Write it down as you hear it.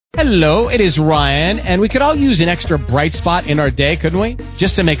Hello, it is Ryan, and we could all use an extra bright spot in our day, couldn't we?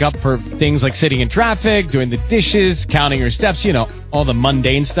 Just to make up for things like sitting in traffic, doing the dishes, counting your steps, you know, all the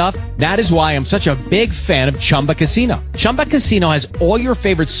mundane stuff. That is why I'm such a big fan of Chumba Casino. Chumba Casino has all your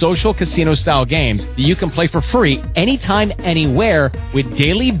favorite social casino-style games that you can play for free anytime, anywhere with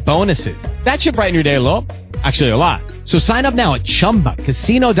daily bonuses. That should brighten your day a little. Actually, a lot. So sign up now at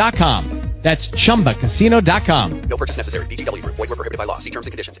ChumbaCasino.com. That's ChumbaCasino.com. No purchase necessary. VGW Group. Void where prohibited by law. See terms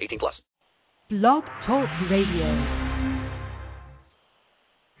and conditions. 18+. Blog Talk Radio.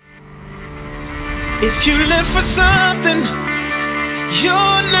 If you live for something,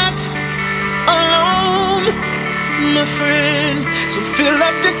 you're not alone, my friend. So fill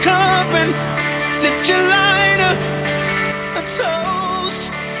up your cup and lift your lighter. A toast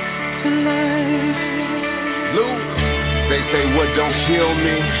to life. Luke, they say what don't kill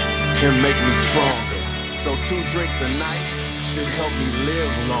me can make me stronger. So 2 drinks a night should help me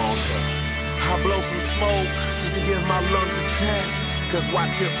live longer. I blow some smoke just to give my lungs a chance. Cause why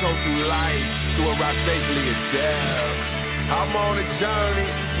tiptoe through life to arrive safely at death? I'm on a journey,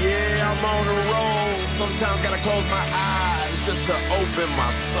 yeah, I'm on a road. Sometimes gotta close my eyes just to open my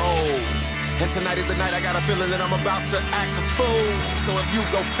soul. And tonight is the night I got a feeling that I'm about to act a fool. So if you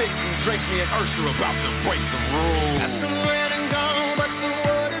go fix and drink me an Ursula about to break the rules. That's the red and gold, but the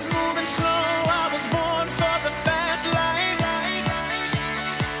world is moving slow. I was born for the fast life.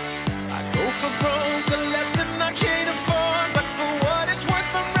 I go for broke, a lesson I can't afford, but for what it's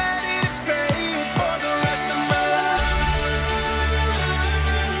worth I'm ready to pay for the rest of my life.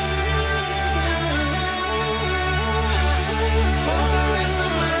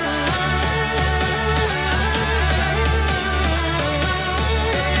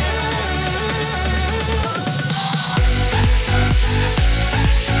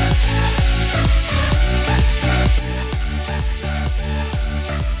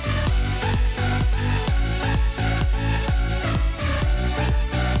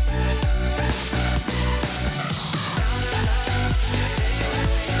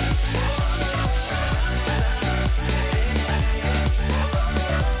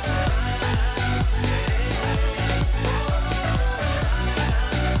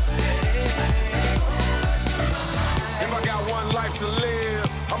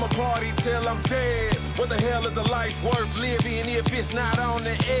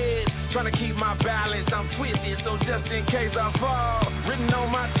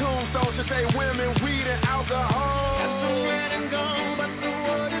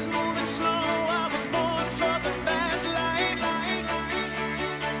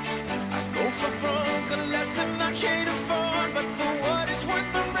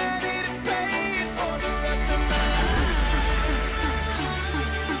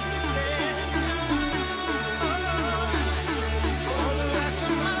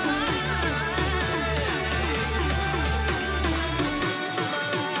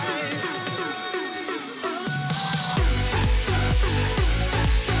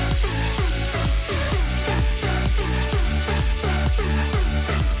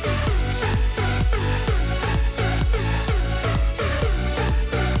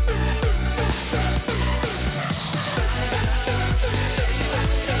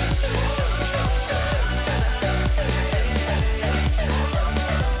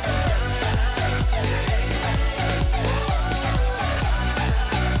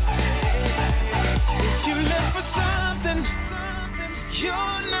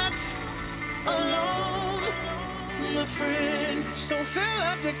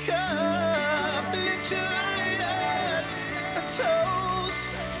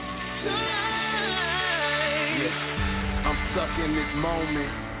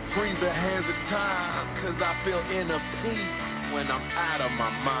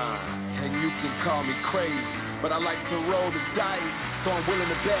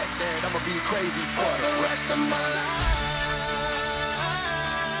 For the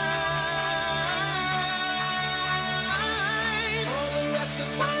rest of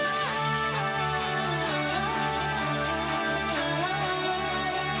my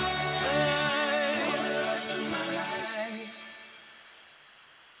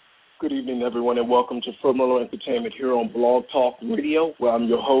Good evening, everyone, and welcome to Firmerlo Entertainment here on Blog Talk Radio, where I'm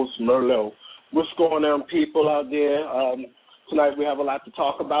your host, Merlo. What's going on, people out there? Tonight we have a lot to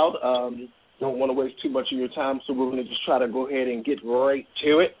talk about. Don't want to waste too much of your time, so we're going to just try to go ahead and get right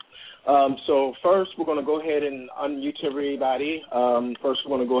to it. So first, we're going to go ahead and unmute everybody. First,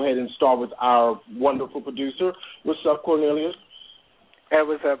 we're going to go ahead and start with our wonderful producer. What's up, Cornelius? Hey,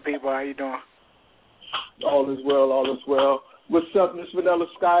 what's up, people? How you doing? All is well, all is well. What's up, Miss Vanilla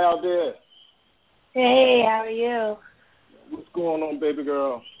Sky out there? Hey, how are you? What's going on, baby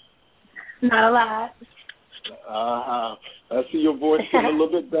girl? Not a lot. I see your voice getting a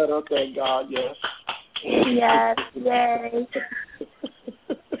little bit better. Thank God. Yes. Yes. Yay.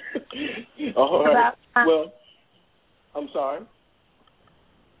 All right. Well, I'm sorry.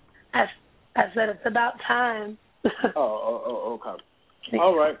 I said it's about time. Okay.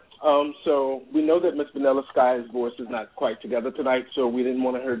 All right. So we know that Miss Vanilla Sky's voice is not quite together tonight, so we didn't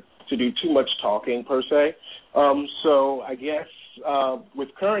want her to do too much talking per se. So I guess with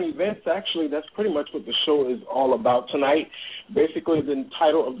current events, actually, that's pretty much what the show is all about tonight. Basically, the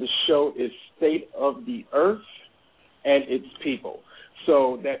title of the show is State of the Earth and Its People.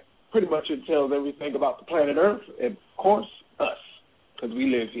 So that pretty much entails everything about the planet Earth and, of course, us, because we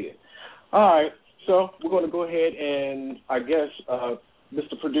live here. All right. So we're going to go ahead and, I guess,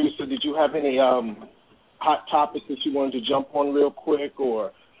 Mr. Producer, did you have any hot topics that you wanted to jump on real quick,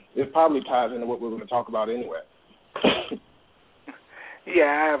 or it probably ties into what we're going to talk about anyway? Yeah,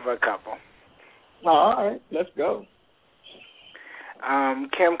 I have a couple. All right, let's go.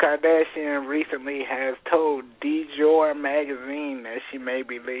 Kim Kardashian recently has told DJour magazine that she may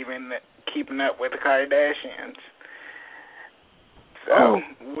be leaving Keeping Up with the Kardashians. So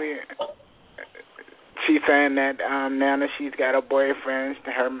she's saying that now that she's got a boyfriend,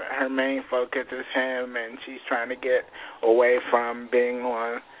 her main focus is him, and she's trying to get away from being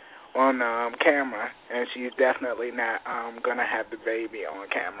on camera, and she's definitely not gonna have the baby on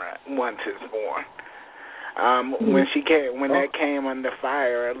camera once it's born. When that came under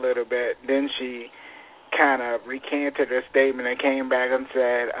fire a little bit, then she kind of recanted her statement and came back and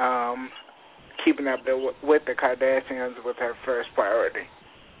said keeping up with the Kardashians was her first priority.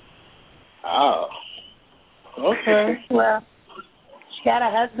 Oh. Okay. Well, she had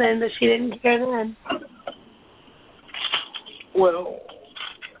a husband, but she didn't care then. Well,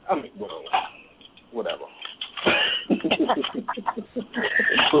 I mean, whatever.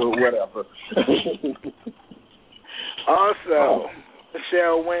 Whatever. Also,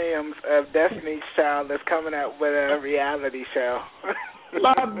 Michelle Williams of Destiny's Child is coming out with a reality show.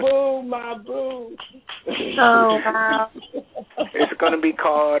 My boo. Oh, wow. It's going to be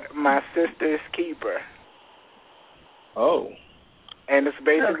called My Sister's Keeper. Oh. And it's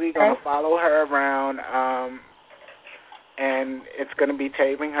basically going to follow her around, and it's going to be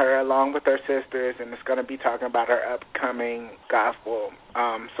taping her along with her sisters, and it's going to be talking about her upcoming gospel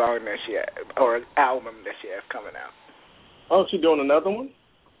song that she has, or album that she has coming out. Oh, she's doing another one?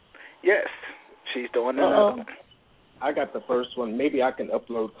 Yes, she's doing another one. I got the first one. Maybe I can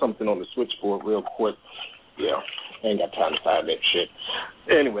upload something on the switchboard real quick. Yeah, ain't got time to find that shit.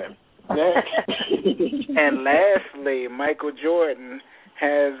 Anyway. And lastly, Michael Jordan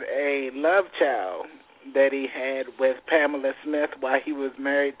has a love child that he had with Pamela Smith while he was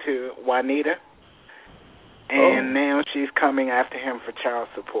married to Juanita. And now she's coming after him for child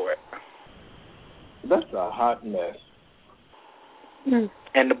support. That's a hot mess.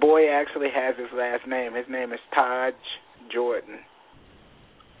 And the boy actually has his last name. His name is Taj Jordan.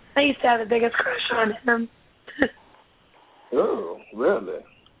 I used to have the biggest crush on him. Oh, really?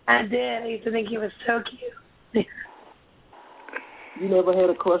 I did. I used to think he was so cute. You never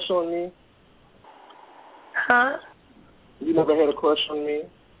had a crush on me? Huh? You never had a crush on me?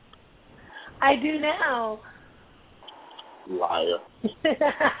 I do now. Liar.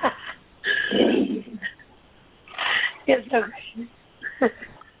 It's so crazy.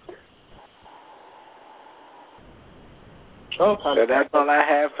 So that's all I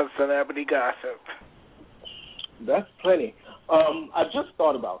have for celebrity gossip. That's plenty. I just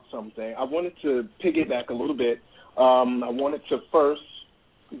thought about something. I wanted to piggyback a little bit. I wanted to first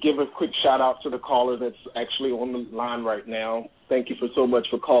give a quick shout-out to the caller that's actually on the line right now. Thank you so much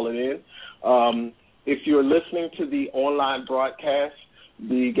for calling in. If you're listening to the online broadcast,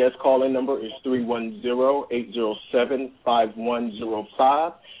 the guest call-in number is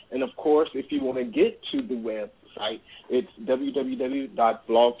 310-807-5105. And, of course, if you want to get to the website, it's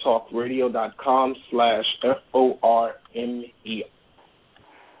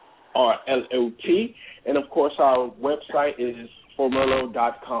www.blogtalkradio.com/FORMERLOT. And, of course, our website is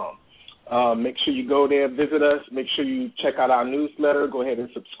formerlo.com. Make sure you go there, visit us. Make sure you check out our newsletter. Go ahead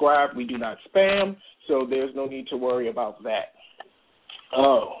and subscribe. We do not spam, so there's no need to worry about that.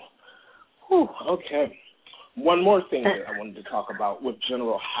 Okay. One more thing that I wanted to talk about with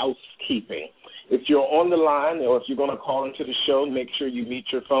general housekeeping. If you're on the line or if you're going to call into the show, make sure you mute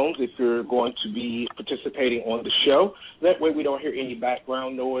your phones if you're going to be participating on the show. That way we don't hear any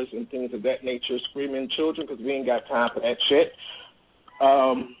background noise and things of that nature, screaming children, because we ain't got time for that shit.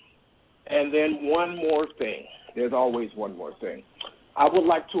 And then one more thing. There's always one more thing. I would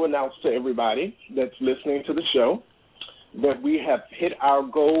like to announce to everybody that's listening to the show that we have hit our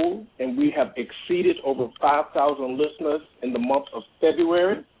goal and we have exceeded over 5,000 listeners in the month of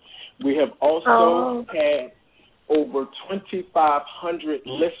February. We have also had over 2,500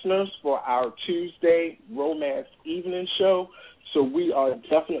 listeners for our Tuesday Romance Evening Show. So we are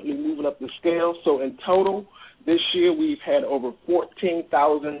definitely moving up the scale. So in total, this year we've had over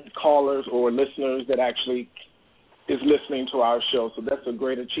 14,000 callers or listeners that actually is listening to our show. So that's a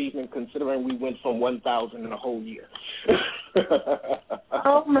great achievement considering we went from 1,000 in a whole year.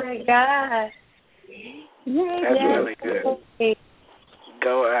 Oh, my gosh. That's really good.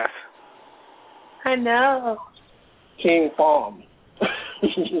 Go F. I know. King Farm.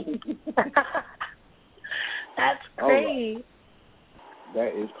 That's great.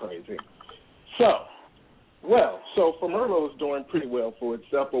 That is crazy. So Fumerlo is doing pretty well for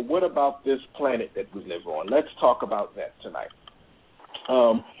itself, but what about this planet that we live on? Let's talk about that tonight.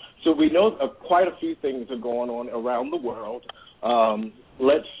 So we know quite a few things are going on around the world.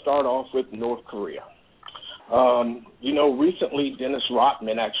 Let's start off with North Korea. Recently Dennis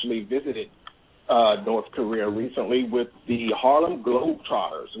Rodman actually visited North Korea recently with the Harlem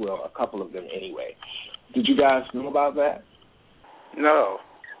Globetrotters. Well, a couple of them anyway. Did you guys know about that? No.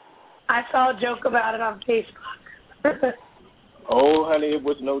 I saw a joke about it on Facebook. Oh, honey, it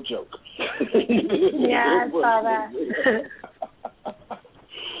was no joke. Yeah, I saw that.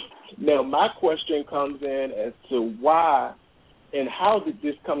 Now, my question comes in as to why and how did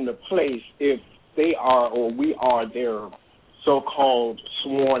this come to place if they are or we are their so-called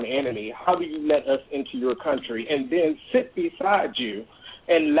sworn enemy? How do you let us into your country and then sit beside you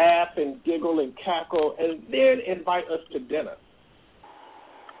and laugh and giggle and cackle and then invite us to dinner?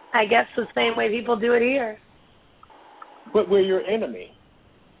 I guess the same way people do it here. But we're your enemy.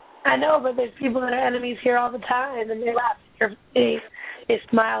 I know, but there's people that are enemies here all the time, and they laugh in your face, they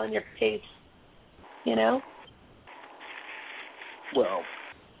smile in your face, you know? Well,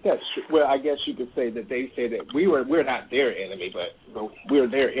 that's true. Well, I guess you could say that they say that we're not their enemy, but we're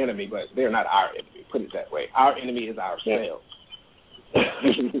their enemy, but they're not our enemy. Put it that way. Our enemy is ourselves.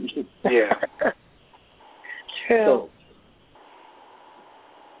 Yeah. True.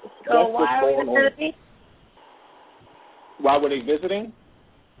 So why are we visiting? Why were they visiting?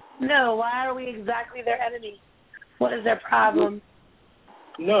 No, why are we exactly their enemy? What is their problem?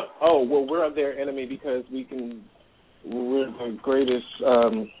 No. Oh, well, we're their enemy because we're the greatest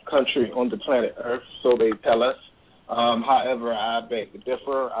country on the planet Earth, so they tell us. However, I beg to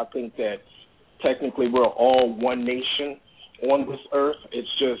differ. I think that technically we're all one nation on this earth. It's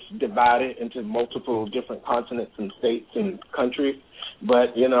just divided into multiple different continents and states and countries.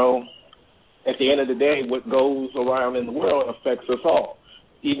 But, at the end of the day, what goes around in the world affects us all.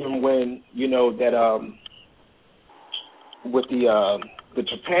 Even when, that with the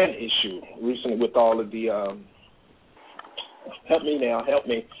Japan issue recently with all of the, help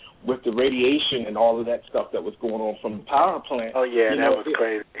me, with the radiation and all of that stuff that was going on from the power plant. Oh, yeah, that was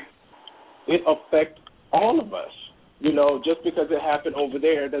crazy. It affects all of us. Just because it happened over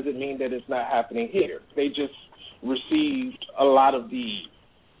there doesn't mean that it's not happening here. They just received a lot of the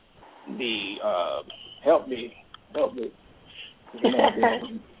help me. I've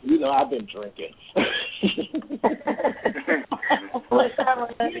been drinking.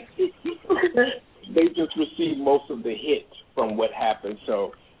 They just received most of the hit from what happened.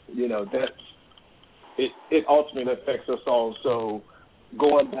 So, that's it ultimately affects us all. So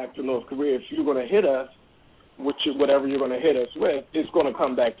going back to North Korea, if you're going to hit us, whatever you're going to hit us with, it's going to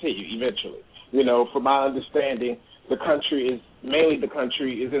come back to you eventually. From my understanding, the country is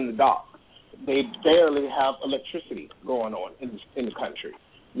in the dark. They barely have electricity going on in the country,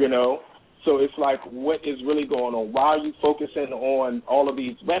 So it's like, what is really going on? Why are you focusing on all of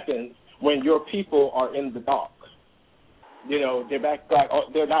these weapons when your people are in the dark? They're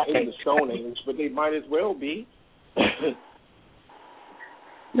they're not in the Stone Age, but they might as well be.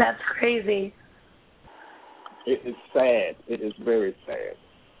 That's crazy. It is sad. It is very sad.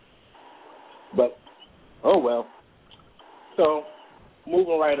 But, oh well. So,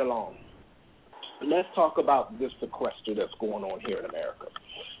 moving right along. Let's talk about this sequester that's going on here in America.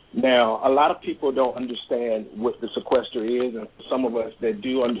 Now, a lot of people don't understand what the sequester is, and some of us that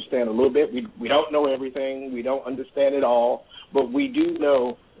do understand a little bit, we don't know everything, we don't understand it all, but we do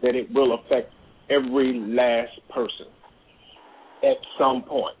know that it will affect every last person at some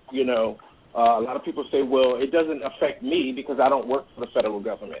point, A lot of people say, well, it doesn't affect me because I don't work for the federal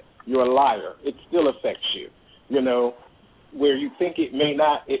government. You're a liar. It still affects you. Where you think it may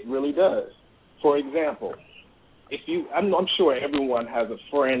not, it really does. For example, I'm sure everyone has a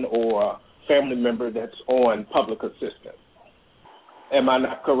friend or a family member that's on public assistance. Am I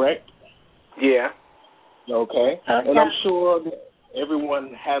not correct? Yeah. Okay. Oh, And yeah. I'm sure that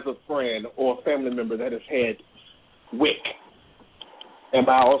everyone has a friend or a family member that has had wick. Am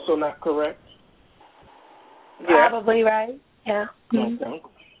I also not correct? Yeah. Probably right. Yeah. Mm-hmm. Okay.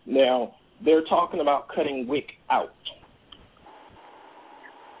 Now, they're talking about cutting wick out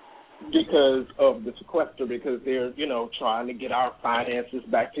because of the sequester, because they're, trying to get our finances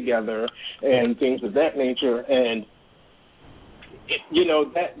back together and things of that nature. And,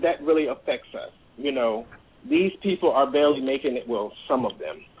 that really affects us. These people are barely making it, well, some of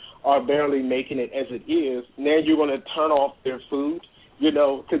them are barely making it as it is. Now you're going to turn off their food,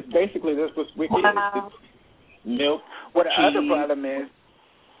 because basically that's what's wicked. Wow. It's milk, Well, the cheese. other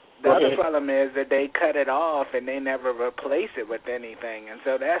problem is that they cut it off and they never replace it with anything, and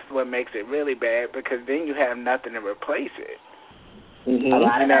so that's what makes it really bad, because then you have nothing to replace it. Mm-hmm.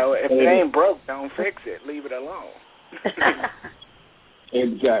 If it ain't broke, don't fix it. Leave it alone.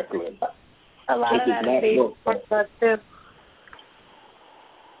 Exactly. A lot of that is being for us too.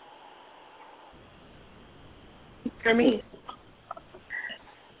 For me.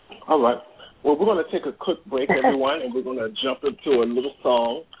 All right. Well, we're going to take a quick break, everyone, and we're going to jump into a little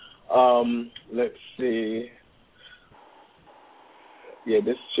song. Let's see. Yeah,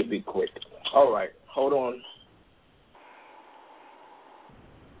 this should be quick. All right. Hold on.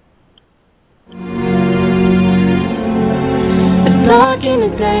 It's dark in the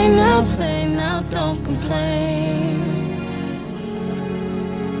day now, say now, don't complain.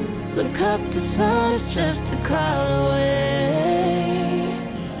 Look up, the sun is just a cloud away.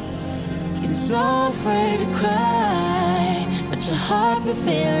 You're so afraid to cry, but your heart be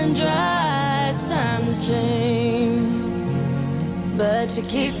feeling dry. It's time to change, but you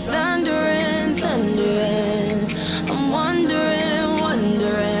keep thundering, thundering. I'm wondering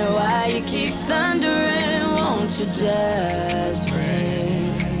why you keep thundering. Won't you just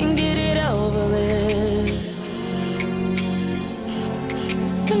ring and get it over with?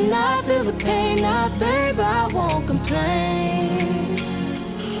 Can I feel the pain now, babe? I won't complain.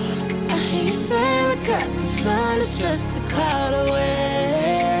 I hear you say, look up, the sun is just a cloud away.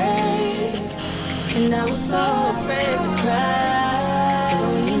 And I was so afraid to cry.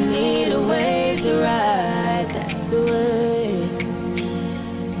 When you need a way to ride, that's the way.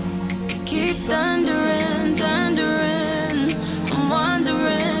 Keep thundering, thundering. I'm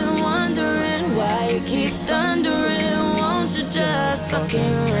wondering why you keep thundering. Won't you just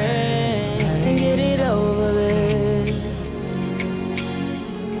fucking ring and get it over with?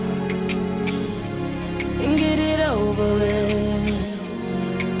 And get it over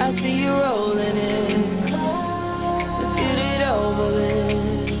with. I see you rolling in. Let's get it over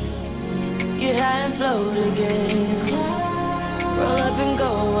with. Get high and float again. Roll up and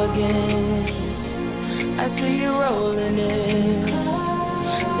go again. I see you rolling in.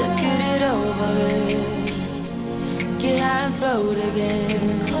 Let's get it over with. Get high and float again.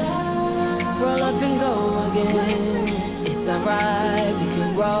 Roll up and go again. It's alright, we can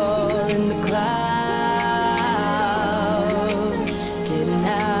roll in the clouds. Getting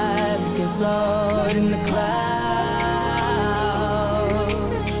high, we can float in the clouds.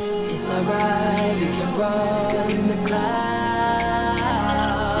 It's alright, we can roll in the clouds.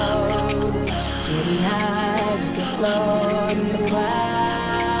 Getting high, we can float in the clouds.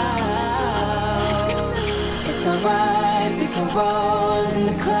 It's alright, we can roll in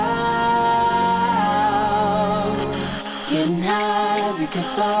the clouds. Getting high, we can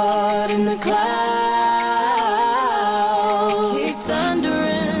float in the clouds. Keep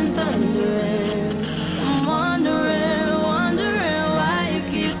thundering, thundering. I'm wondering why you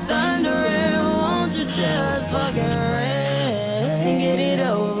keep thundering. Won't you just fucking ring and get it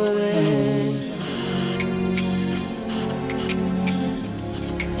over with?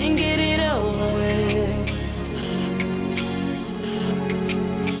 And get it over with.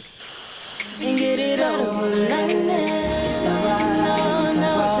 And get it over with.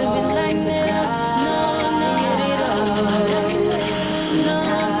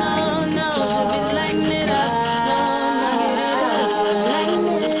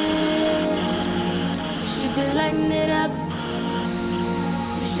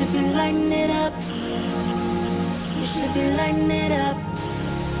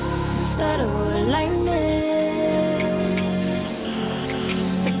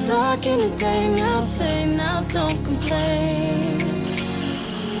 Dark in the day now, say now, don't complain.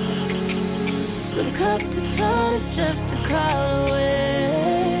 Look up, the sun is just a cloud away.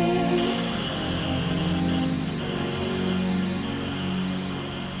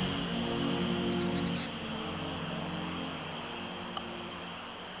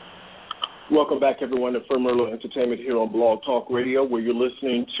 Welcome back, everyone, to Firmerlo Entertainment here on Blog Talk Radio, where you're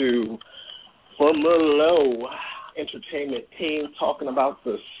listening to for Merlot Entertainment team talking about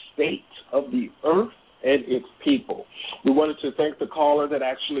the state of the earth and its people. We wanted to thank the caller that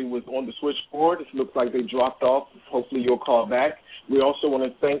actually was on the switchboard. It looks like they dropped off. Hopefully you'll call back. We also want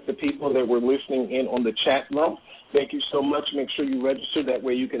to thank the people that were listening in on the chat room. Thank you so much. Make sure you register. That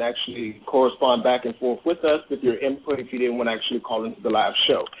way you can actually correspond back and forth with us with your input if you didn't want to actually call into the live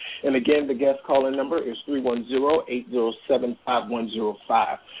show. And again, the guest calling number is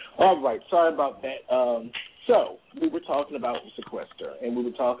 310-807-5105. All right. Sorry about that. So we were talking about the sequester, and we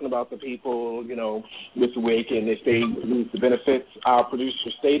were talking about the people, you know, with WIC, and if they lose the benefits. Our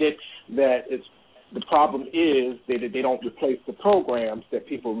producer stated that the problem is that they don't replace the programs that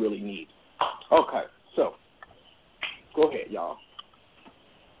people really need. Okay, so go ahead, y'all.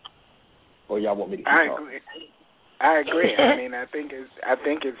 Or y'all want me to keep talking? I agree. I mean, I think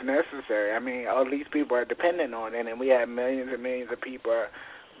it's necessary. I mean, all these people are dependent on it, and we have millions and millions of people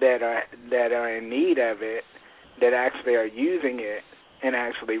that are in need of it, that actually are using it and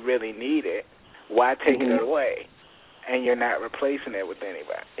actually really need it. Why take it away? And you're not replacing it with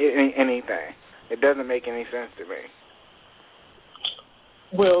anything. It doesn't make any sense to me.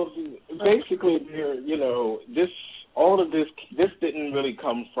 Well, basically, all of this didn't really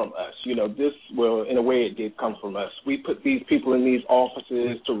come from us. In a way it did come from us. We put these people in these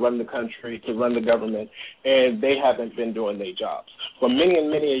offices to run the country, to run the government, and they haven't been doing their jobs. For many and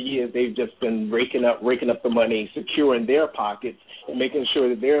many years, they've just been raking up the money, securing their pockets, and making sure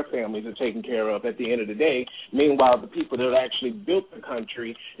that their families are taken care of at the end of the day. Meanwhile, the people that actually built the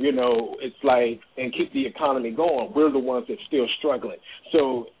country, it's like, and keep the economy going, we're the ones that's still struggling.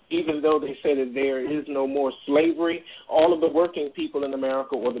 So even though they say that there is no more slavery, all of the working people in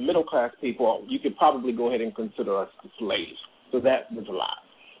America, or the middle class people, you could probably go ahead and consider us the slaves. So that was a lie.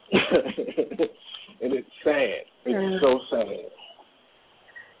 And it's sad. It's so sad.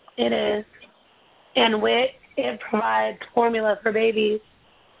 It is. And WIC, it provides formula for babies.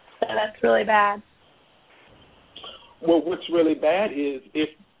 So that's really bad. Well, what's really bad is if,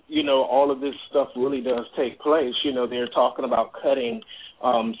 all of this stuff really does take place, they're talking about cutting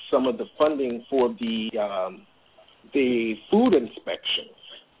some of the funding for the food inspection.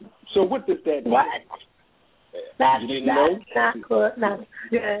 So what does that mean? What? That's know? Not good. That's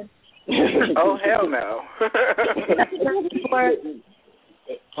good. Oh, hell no.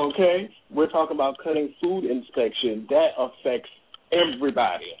 Okay? We're talking about cutting food inspection. That affects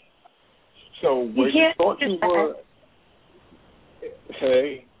everybody. So where you thought you were...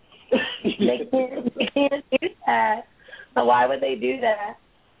 Hey. You can't do that. So why would they do that?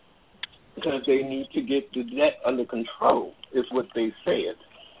 Because they need to get the debt under control, is what they said.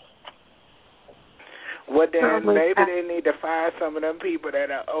 Well, then maybe they need to fire some of them people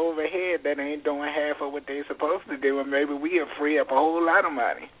that are overhead that ain't doing half of what they're supposed to do, and maybe we'll free up a whole lot of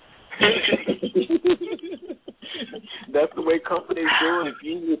money. That's the way companies do it.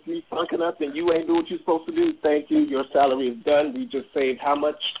 If you fucking up and you ain't doing what you're supposed to do, thank you. Your salary is done. We just saved how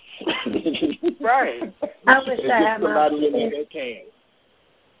much? Right. I wish I had my voice.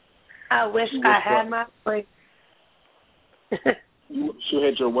 I wish I had my voice. You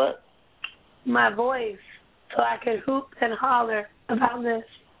had your what? My voice, so I could hoop and holler about this.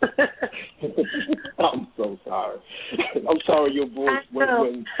 I'm so sorry. I'm sorry your voice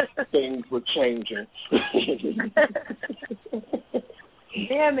when things were changing.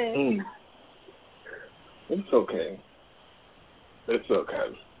 Damn it. It's okay. It's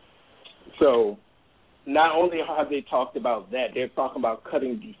okay. So not only have they talked about that, they're talking about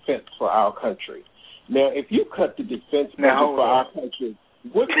cutting defense for our country. Now, if you cut the defense budget for our country,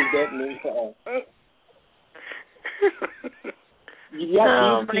 what does that mean to us? You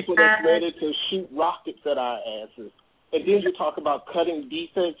got these people that's ready to shoot rockets at our asses. And then you talk about cutting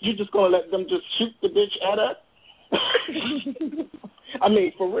defense. You're just going to let them just shoot the bitch at us? I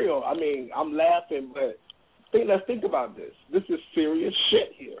mean, for real. I mean, I'm laughing, but let's think about this. This is serious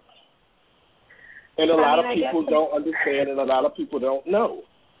shit here. And a lot of people don't understand, and a lot of people don't know.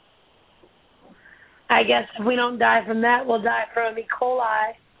 I guess if we don't die from that, we'll die from E.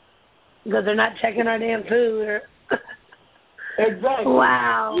 coli because they're not checking our damn food. Exactly.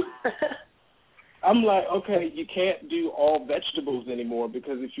 Wow. I'm like, okay, you can't do all vegetables anymore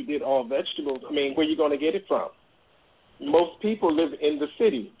because if you did all vegetables, I mean, where are you going to get it from? Most people live in the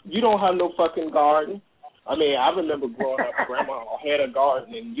city. You don't have no fucking garden. I mean, I remember growing up, Grandma had a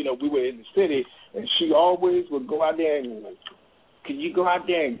garden, and, we were in the city, and she always would go out there and, can you go out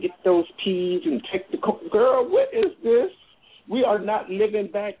there and get those peas and take the girl, what is this? We are not living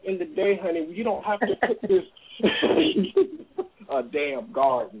back in the day, honey. You don't have to put this a damn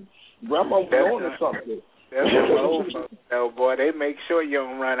garden. Grandma was on to something. That's the old folks, though, boy. They make sure you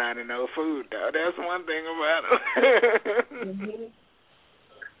don't run out of no food, though. That's one thing about them.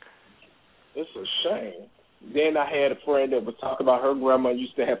 It's a shame. Then I had a friend that was talking about her grandma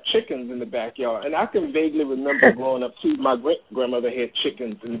used to have chickens in the backyard. And I can vaguely remember growing up, too, my great-grandmother had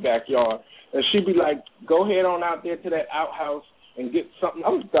chickens in the backyard. And she'd be like, go ahead on out there to that outhouse and get something. I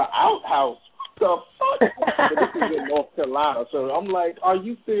was the outhouse. The fuck? But this is in North Carolina. So I'm like, are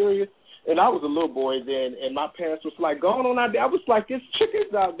you serious? And I was a little boy then, and my parents was like, go on out there. I was like, there's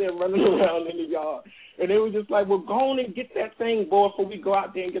chickens out there running around in the yard. And they were just like, well, go on and get that thing, boy, before we go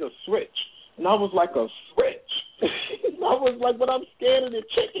out there and get a switch. And I was like, a switch? I was like, but I'm scared of the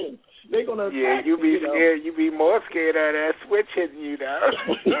chickens. They're going to attack you be me, scared. You be more scared of that switch hitting you, though.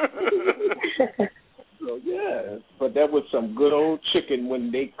 So, yeah. But that was some good old chicken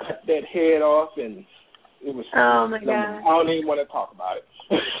when they cut that head off, and it was my God. I don't even want to talk about it.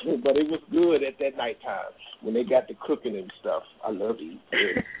 But it was good at that nighttime when they got the cooking and stuff. I love to eat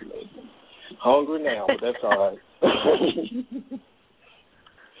good. Hungry now, but that's all right.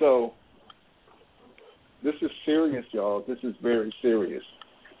 So, this is serious, y'all. This is very serious.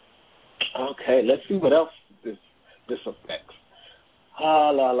 Okay, let's see what else this affects. La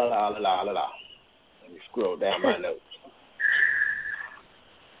la la la la la la. Let me scroll down my notes.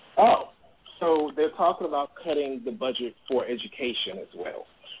 Oh, so they're talking about cutting the budget for education as well.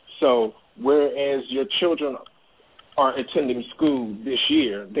 So whereas your children are attending school this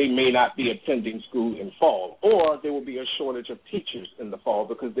year, they may not be attending school in fall, or there will be a shortage of teachers in the fall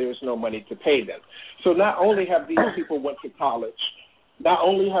because there is no money to pay them. So not only have these people went to college, not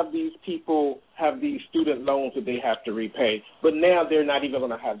only have these people have these student loans that they have to repay, but now they're not even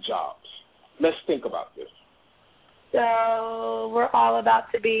going to have jobs. Let's think about this. So we're all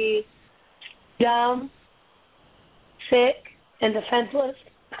about to be dumb, sick, and defenseless.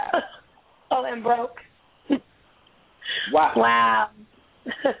 Oh, and broke. Wow. Wow.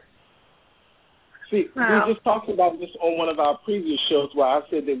 See, we just talked about this on one of our previous shows where I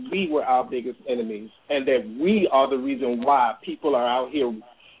said that we were our biggest enemies and that we are the reason why people are out here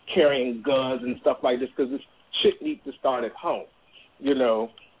carrying guns and stuff like this, because this shit needs to start at home. You know,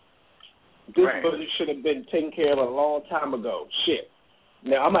 this budget should have been taken care of a long time ago. Shit.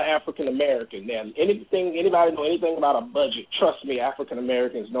 Now, I'm an African-American. Now, anybody know anything about a budget, trust me,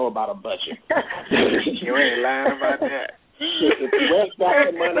 African-Americans know about a budget. You ain't lying about that. Shit, if you ain't got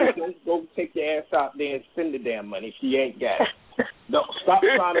the money, just go take your ass out there and spend the damn money if you ain't got it. No, stop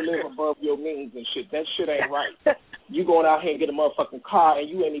trying to live above your means and shit. That shit ain't right. You going out here and get a motherfucking car and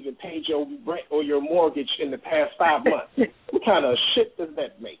you ain't even paid your rent or your mortgage in the past 5 months. What kind of shit does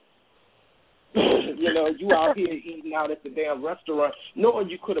that make? You know, you out here eating out at the damn restaurant, knowing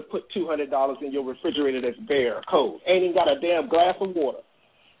you could have put $200 in your refrigerator that's bare, cold. Ain't even got a damn glass of water.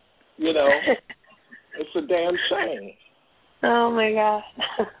 You know, it's a damn shame. Oh, my God.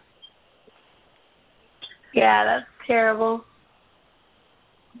 Yeah, that's terrible.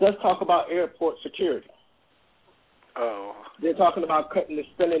 Let's talk about airport security. Oh. They're talking about cutting the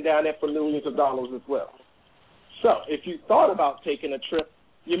spending down there for millions of dollars as well. So if you thought about taking a trip,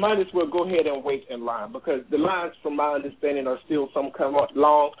 you might as well go ahead and wait in line, because the lines, from my understanding, are still some kind of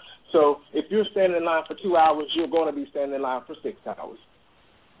long. So if you're standing in line for 2 hours, you're going to be standing in line for 6 hours.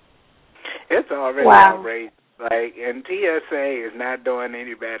 It's already outrageous. Like, and TSA is not doing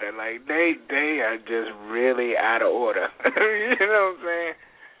any better. Like, they are just really out of order. You know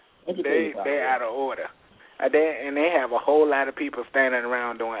what I'm saying? They're out of order. They have a whole lot of people standing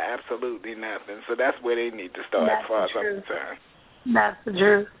around doing absolutely nothing. So that's where they need to start, as far as I'm concerned. That's the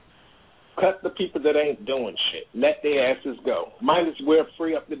truth. Cut the people that ain't doing shit. Let their asses go. Might as well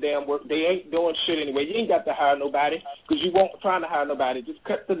free up the damn work. They ain't doing shit anyway. You ain't got to hire nobody because you won't trying to hire nobody. Just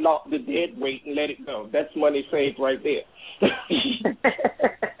cut the dead weight and let it go. That's money saved right there.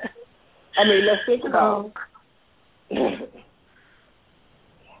 I mean, let's think about it.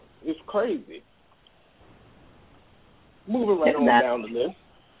 It's crazy. Moving right on down the list.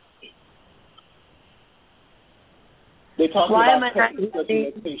 They're talking about cutting special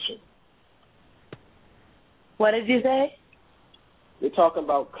education. What did you say? They're talking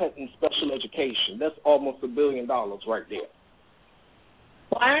about cutting special education. That's almost $1 billion right there.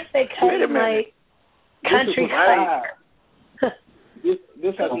 Why aren't they cutting, like, country clubs?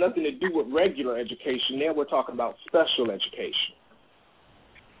 This has nothing to do with regular education. Now we're talking about special education.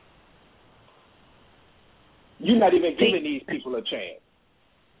 You're not even giving these people a chance.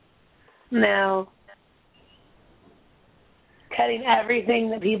 No. Cutting everything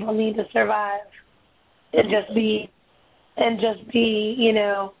that people need to survive and just be, you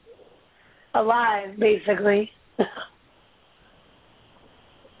know, alive, basically.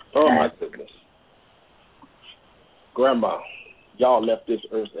 Oh, my goodness. Grandma, y'all left this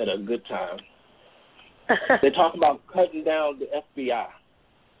earth at a good time. They talk about cutting down the FBI.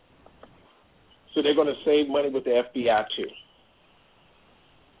 So they're going to save money with the FBI too.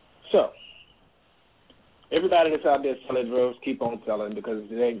 So everybody that's out there selling drugs, keep on selling because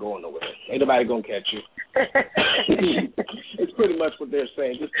it ain't going nowhere. Ain't nobody going to catch you. It's pretty much what they're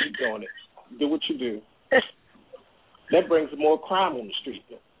saying. Just keep doing it. Do what you do. That brings more crime on the street.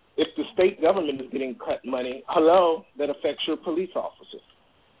 If the state government is getting cut money, that affects your police officers.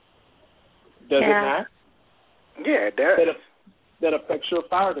 Does it not? Yeah, it does. That affects your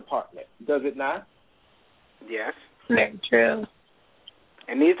fire department. Does it not? Yes. Very true.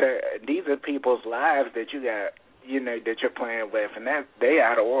 And these are people's lives that you got, that you're playing with, and that they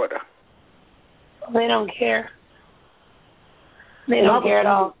out of order. They don't care. They don't care at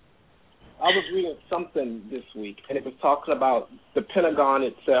all. I was reading something this week, and it was talking about the Pentagon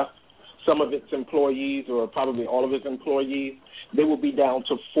itself. Some of its employees, or probably all of its employees, they will be down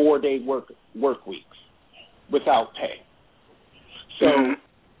to 4-day work weeks without pay. So,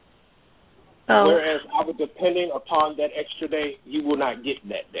 whereas depending upon that extra day, you will not get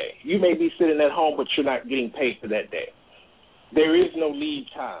that day. You may be sitting at home, but you're not getting paid for that day. There is no leave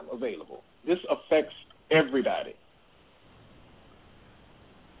time available. This affects everybody.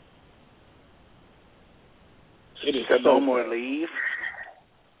 It is so no more leave?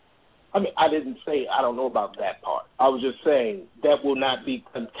 I mean, I didn't say I don't know about that part. I was just saying that will not be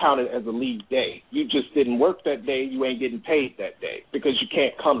counted as a leave day. You just didn't work that day. You ain't getting paid that day because you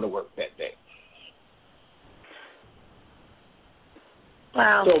can't come to work that day.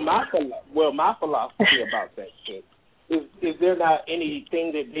 Wow. So my philosophy about that shit is there not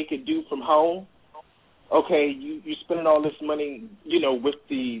anything that they could do from home? Okay, you spending all this money, with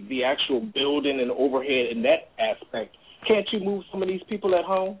the actual building and overhead and that aspect. Can't you move some of these people at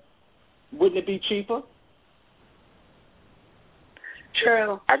home? Wouldn't it be cheaper?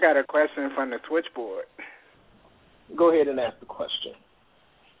 True. I got a question from the switchboard. Go ahead and ask the question.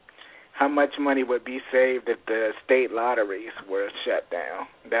 How much money would be saved if the state lotteries were shut down?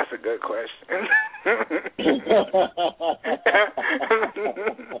 That's a good question.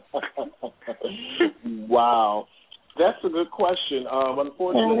 Wow. That's a good question.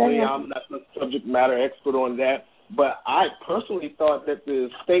 Unfortunately, I'm not the subject matter expert on that, but I personally thought that the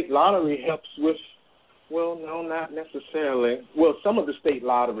state lottery helps with, no, not necessarily. Well, some of the state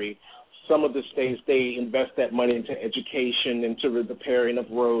lottery, some of the states, they invest that money into education, into the repairing of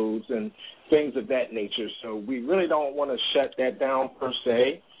roads and things of that nature. So we really don't want to shut that down per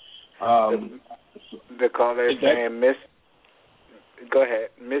se. The caller is saying, go ahead.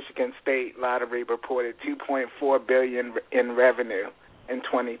 Michigan State Lottery reported $2.4 billion in revenue in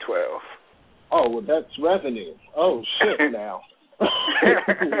 2012. Oh, well, that's revenue. Oh, shit, now.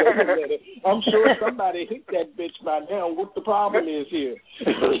 I'm sure somebody hit that bitch by now. What the problem is here?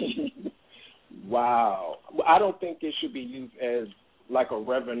 Wow. I don't think it should be used as like a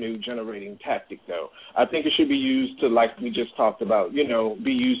revenue-generating tactic, though. I think it should be used to, like we just talked about,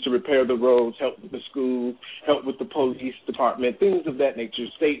 be used to repair the roads, help with the schools, help with the police department, things of that nature,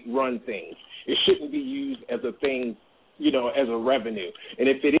 state-run things. It shouldn't be used as a thing, as a revenue. And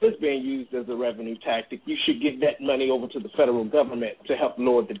if it is being used as a revenue tactic, you should give that money over to the federal government to help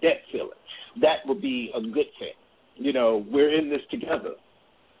lower the debt ceiling. That would be a good thing. We're in this together.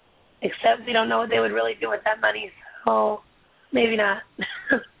 Except we don't know what they would really do with that money, so maybe not.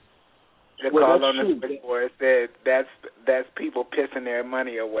 The call on the switchboard said that's people pissing their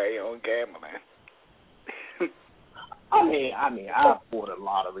money away on gambling. I mean, I bought a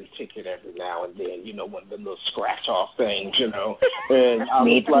lottery ticket every now and then, one of the little scratch-off things, and I was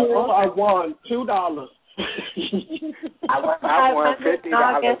like, I won $2. I won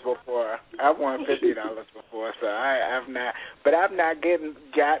 $50 before. I won $50 before, so I've not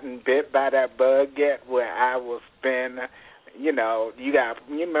gotten bit by that bug yet where I will spend. You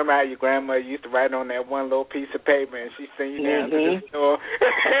remember how your grandma used to write on that one little piece of paper and she sent you down to the store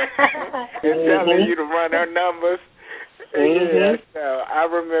and telling you to run her numbers. Yeah, so I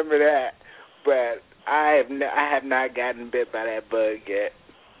remember that, but I have not gotten bit by that bug yet.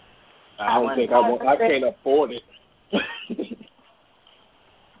 I don't think I won't. I can't afford it.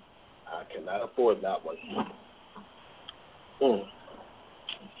 I cannot afford that one.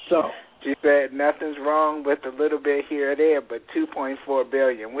 So she said nothing's wrong with a little bit here or there, but $2.4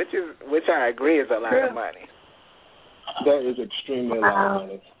 billion, which I agree is a lot of money. That is extremely a lot of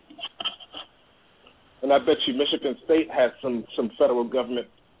money. And I bet you Michigan State has some federal government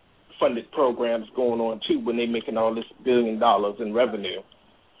funded programs going on too when they're making all this $1 billion in revenue.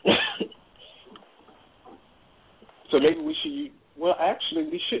 So maybe we should use, well, actually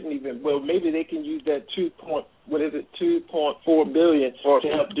we shouldn't even, well, maybe they can use that $2.4 billion to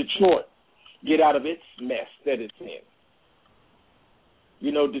help Detroit get out of its mess that it's in.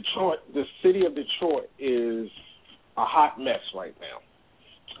 You know, Detroit, the city of Detroit is a hot mess right now.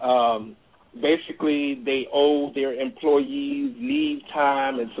 Basically, they owe their employees leave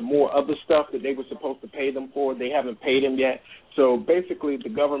time and some more other stuff that they were supposed to pay them for. They haven't paid them yet. So basically, the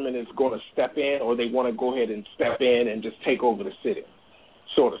government is going to step in, or they want to go ahead and step in and just take over the city,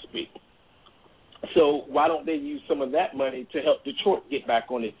 so to speak. So why don't they use some of that money to help Detroit get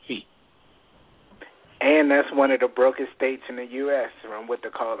back on its feet? And that's one of the brokest states in the U.S., from what the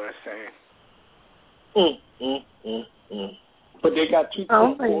caller is saying. But they got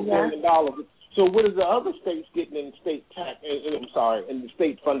 $2.4 billion. So what is the other states getting in state tax? In the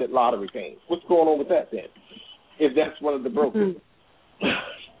state-funded lottery things? What's going on with that then? If that's one of the brokers.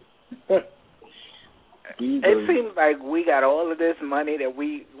 It seems like we got all of this money that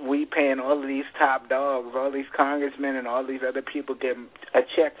we paying all of these top dogs, all these congressmen and all these other people getting a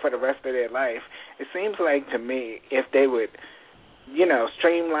check for the rest of their life. It seems like to me if they would,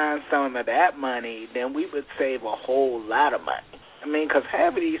 streamline some of that money, then we would save a whole lot of money. I mean, because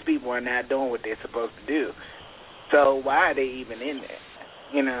half of these people are not doing what they're supposed to do. So why are they even in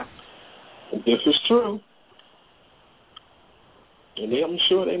there, This is true. And I'm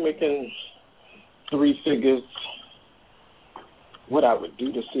sure they're making 3 figures. What I would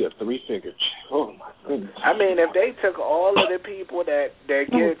do to see a 3-figure check. Oh, my goodness. I mean, if they took all of the people that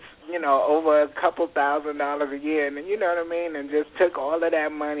gets, over a couple $1,000 a year, and you know what I mean, and just took all of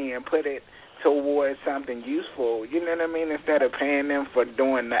that money and put it towards something useful, you know what I mean, instead of paying them for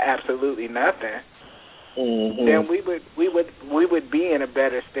doing absolutely nothing, then we would be in a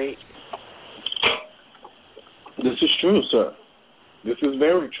better state. This is true, sir. This is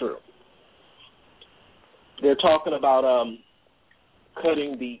very true. They're talking about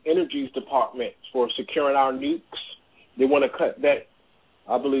cutting the Energies Department for securing our nukes. They want to cut that,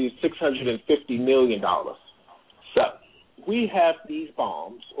 I believe, $650 million. So we have these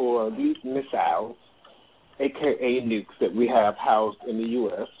bombs or these missiles, a.k.a. nukes, that we have housed in the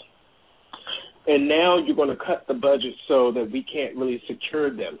U.S., and now you're going to cut the budget so that we can't really secure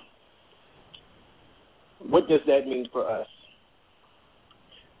them. What does that mean for us?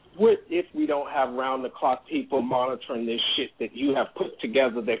 What if we don't have round-the-clock people monitoring this shit that you have put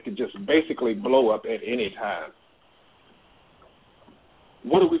together that could just basically blow up at any time?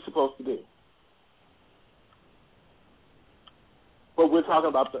 What are we supposed to do? But we're talking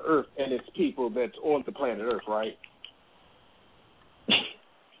about the Earth and its people that's on the planet Earth, right?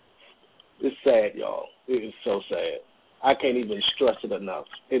 It's sad, y'all. It is so sad. I can't even stress it enough.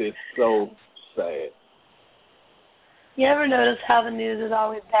 It is so sad. You ever notice how the news is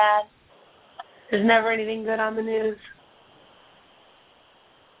always bad? There's never anything good on the news.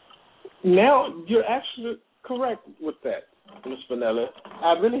 Now, you're actually correct with that, Ms. Vanilla.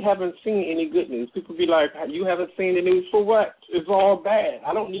 I really haven't seen any good news. People be like, you haven't seen the news for what? It's all bad.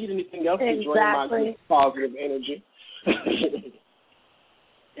 I don't need anything else to drain my good positive energy.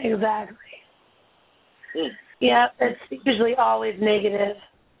 Exactly. Yeah, it's usually always negative.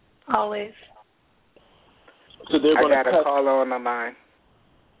 Always. So they're going I got a caller on the line.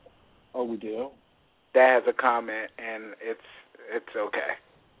 Oh, we do? That has a comment, and it's okay.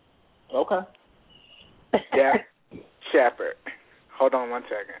 Okay. Yeah, Shepard. Hold on 1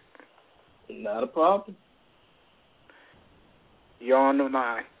 second. Not a problem. You're on the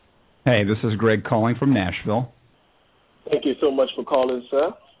line. Hey, this is Greg calling from Nashville. Thank you so much for calling,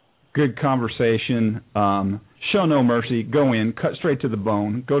 sir. Good conversation. Show no mercy. Go in. Cut straight to the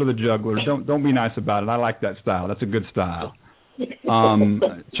bone. Go to the jugular. Don't be nice about it. I like that style. That's a good style.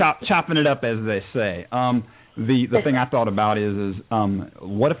 Chopping it up, as they say. The thing I thought about is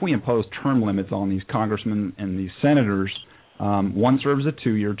what if we impose term limits on these congressmen and these senators? One serves a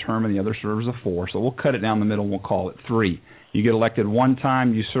 2-year term and the other serves a 4. So we'll cut it down the middle and we'll call it 3. You get elected one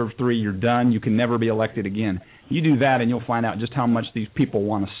time, you serve 3, you're done. You can never be elected again. You do that and you'll find out just how much these people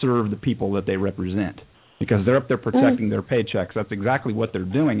want to serve the people that they represent, because they're up there protecting their paychecks. That's exactly what they're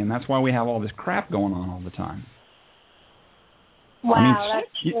doing, and that's why we have all this crap going on all the time. Wow,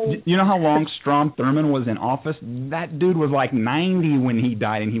 you know how long Strom Thurmond was in office? That dude was like 90 when he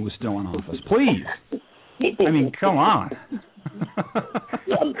died, and he was still in office. Please. I mean, come on.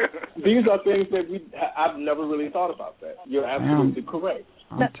 These are things that I've never really thought about that. You're absolutely correct.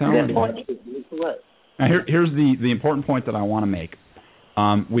 I'm telling you. Absolutely correct. Now, here's the important point that I want to make.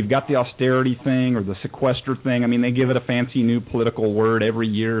 We've got the austerity thing or the sequester thing. I mean, they give it a fancy new political word every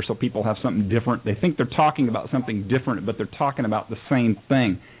year so people have something different. They think they're talking about something different, but they're talking about the same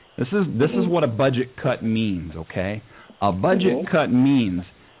thing. This is what a budget cut means, okay? A budget cut means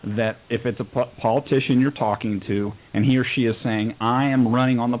that if it's a politician you're talking to and he or she is saying, I am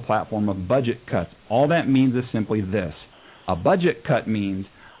running on the platform of budget cuts, all that means is simply this. A budget cut means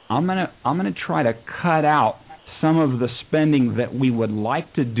I'm gonna try to cut out some of the spending that we would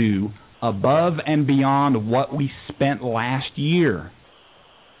like to do above and beyond what we spent last year.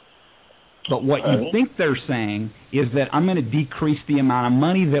 But what you think they're saying is that I'm going to decrease the amount of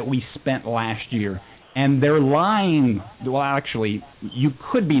money that we spent last year. And they're lying. Well, actually, you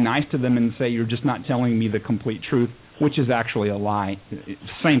could be nice to them and say you're just not telling me the complete truth, which is actually a lie.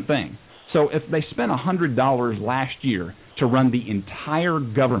 Same thing. So if they spent $100 last year to run the entire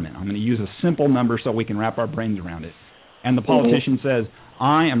government, I'm going to use a simple number so we can wrap our brains around it, and the politician says,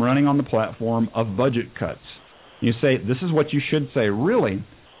 I am running on the platform of budget cuts. You say, this is what you should say. Really?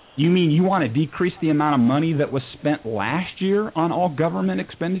 You mean you want to decrease the amount of money that was spent last year on all government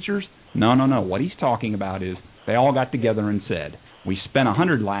expenditures? No. What he's talking about is they all got together and said, we spent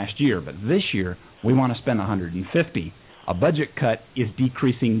 $100 last year, but this year we want to spend $150. A budget cut is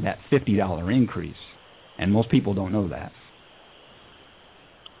decreasing that $50 increase, and most people don't know that.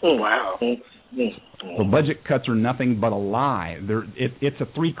 Wow. So budget cuts are nothing but a lie. It's a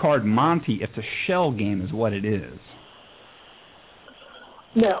three-card Monty. It's a shell game is what it is.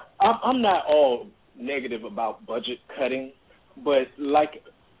 Now, I'm not all negative about budget cutting, but like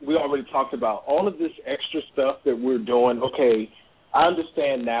we already talked about, all of this extra stuff that we're doing, okay, I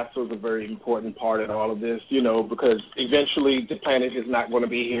understand NASA is a very important part in all of this, because eventually the planet is not going to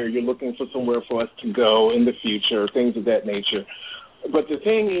be here. You're looking for somewhere for us to go in the future, things of that nature. But the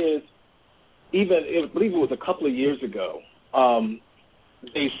thing is, I believe it was a couple of years ago,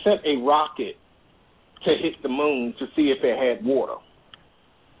 they sent a rocket to hit the moon to see if it had water.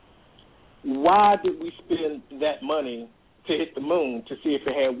 Why did we spend that money to hit the moon to see if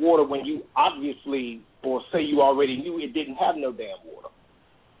it had water when you obviously, or say you already knew it didn't have no damn water?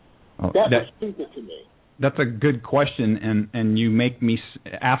 That was stupid to me. That's a good question, and you make me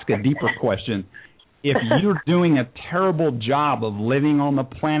ask a deeper question. If you're doing a terrible job of living on the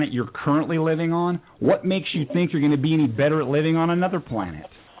planet you're currently living on, what makes you think you're going to be any better at living on another planet?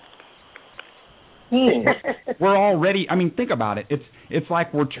 We're already, think about it. It's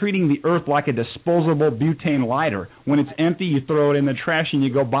like we're treating the Earth like a disposable butane lighter. When it's empty, you throw it in the trash and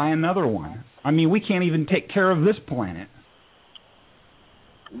you go buy another one. We can't even take care of this planet.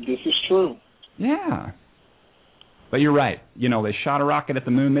 This is true. Yeah. But you're right. They shot a rocket at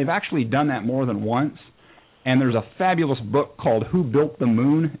the moon. They've actually done that more than once. And there's a fabulous book called Who Built the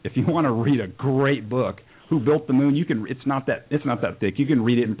Moon. If you want to read a great book, Who Built the Moon, it's not that thick. You can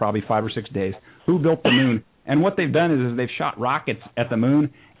read it in probably 5 or 6 days. Who Built the Moon? And what they've done is they've shot rockets at the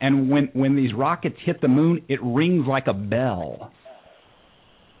moon, and when these rockets hit the moon, it rings like a bell.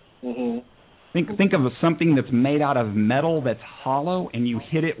 Mm-hmm. Think of something that's made out of metal that's hollow, and you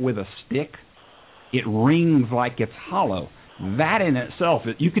hit it with a stick. It rings like it's hollow. That in itself,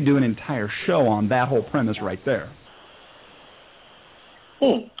 you could do an entire show on that whole premise right there.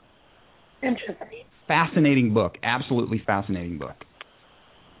 Interesting. Fascinating book. Absolutely fascinating book.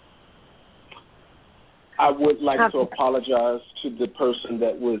 I would like to apologize to the person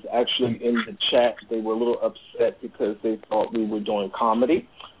that was actually in the chat. They were a little upset because they thought we were doing comedy.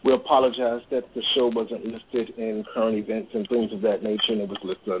 We apologize that the show wasn't listed in current events and things of that nature, and it was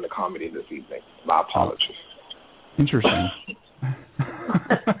listed in the comedy this evening. My apologies. Interesting.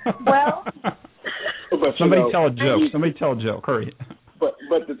 Well, but, somebody tell a joke. Somebody tell a joke. Hurry. But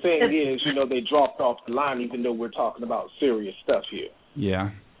the thing is, they dropped off the line even though we're talking about serious stuff here. Yeah.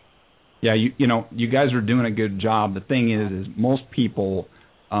 Yeah, you guys are doing a good job. The thing is most people,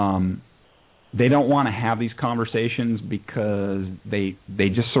 they don't want to have these conversations because they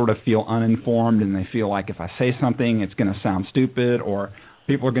just sort of feel uninformed, and they feel like if I say something, it's going to sound stupid, or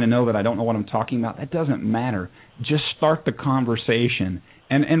people are going to know that I don't know what I'm talking about. That doesn't matter. Just start the conversation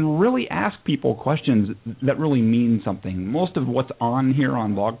and really ask people questions that really mean something. Most of what's on here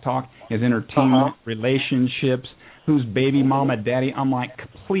on Blog Talk is entertainment, relationships, who's baby mama, daddy. I'm like,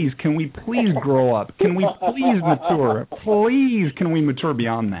 please, can we please grow up? Can we please mature? Please, can we mature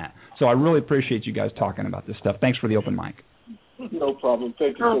beyond that? So I really appreciate you guys talking about this stuff. Thanks for the open mic. No problem.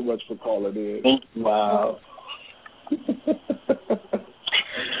 Thank you so much for calling in. Wow.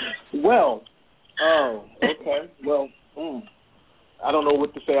 Well, okay. Well, I don't know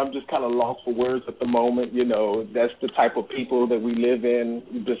what to say. I'm just kind of lost for words at the moment. That's the type of people that we live in.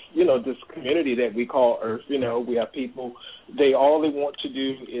 This community that we call Earth. We have people. All they want to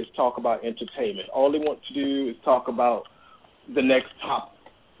do is talk about entertainment. All they want to do is talk about the next top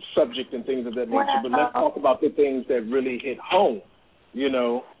subject and things of that nature. But let's talk about the things that really hit home.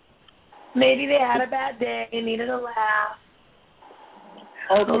 Maybe they had a bad day and needed a laugh.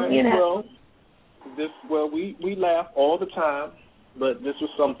 Okay, we laugh all the time, but this was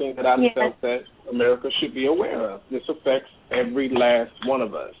something that I felt that America should be aware of. This affects every last one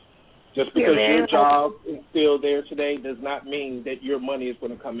of us. Just because your job is still there today does not mean that your money is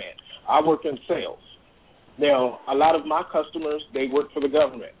going to come in. I work in sales. Now, a lot of my customers, they work for the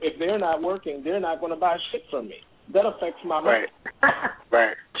government. If they're not working, they're not going to buy shit from me. That affects my money.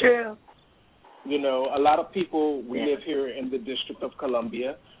 Right. True. You know, a lot of people, we live here in the District of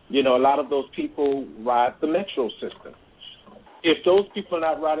Columbia. You know, a lot of those people ride the metro system. If those people are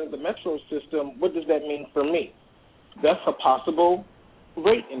not riding the metro system, what does that mean for me? That's a possible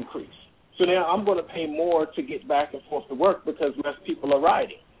rate increase. So now I'm going to pay more to get back and forth to work because less people are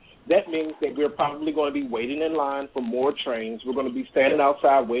riding. That means that we're probably going to be waiting in line for more trains. We're going to be standing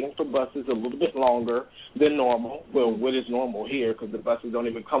outside waiting for buses a little bit longer than normal. Well, what is normal here because the buses don't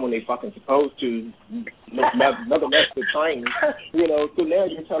even come when they fucking supposed to. Another mess the trains. You know, so now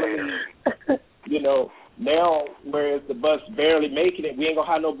you're telling me, you know, now whereas the bus barely making it, we ain't going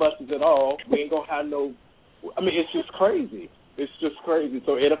to have no buses at all. We ain't going to have no, I mean, it's just crazy. It's just crazy.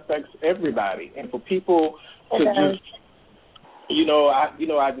 So it affects everybody. And for people to just,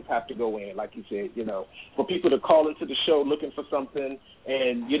 I just have to go in, like you said, you know, for people to call into the show looking for something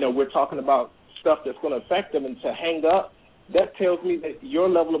and, you know, we're talking about stuff that's going to affect them and to hang up, that tells me that your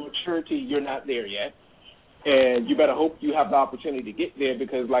level of maturity, you're not there yet. And you better hope you have the opportunity to get there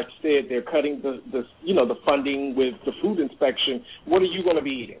because, like you said, they're cutting the funding with the food inspection. What are you going to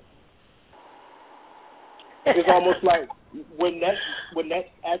be eating? It's almost like when that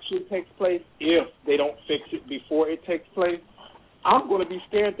actually takes place, if they don't fix it before it takes place, I'm going to be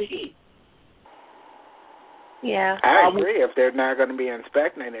scared to eat. Yeah. I agree. If they're not going to be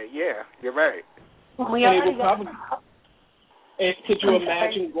inspecting it, yeah, you're right. And could you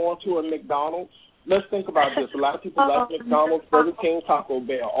imagine going to a McDonald's? Let's think about this. A lot of people like McDonald's, Burger King, Taco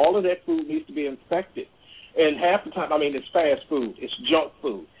Bell. All of that food needs to be inspected. And half the time, I mean, it's fast food. It's junk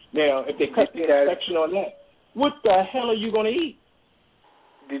food. Now, if they cut the inspection on that, what the hell are you going to eat?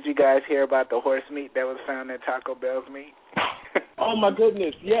 Did you guys hear about the horse meat that was found in Taco Bell's meat? Oh, my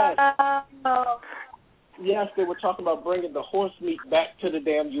goodness, yes. Yes, they were talking about bringing the horse meat back to the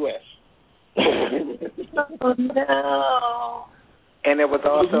damn U.S. Oh, no. And it was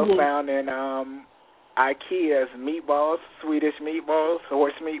also found in IKEA's meatballs, Swedish meatballs.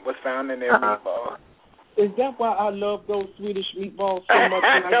 Horse meat was found in their meatballs. Is that why I love those Swedish meatballs so much?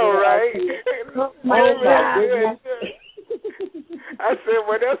 I know, right? Oh, my goodness. I said,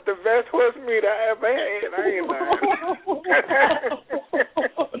 well, that's the best horse meat I ever had. I ain't lying.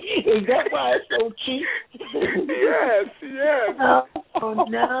 Is that why it's so cheap? Yes. Oh,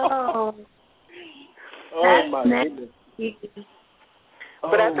 no. Oh, my goodness.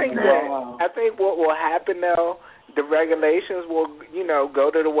 But I think what will happen, though, the regulations will,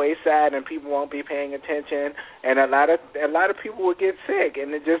 go to the wayside, and people won't be paying attention, and a lot of people will get sick,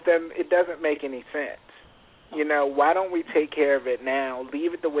 and it doesn't make any sense. Why don't we take care of it now?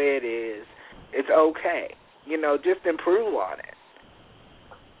 Leave it the way it is. It's okay. Just improve on it.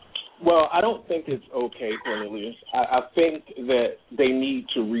 Well, I don't think it's okay, Cornelius. I think that they need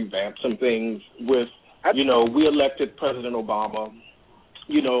to revamp some things with, we elected President Obama,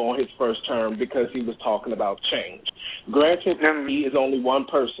 on his first term because he was talking about change. Granted, he is only one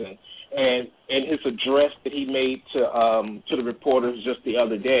person, and in his address that he made to the reporters just the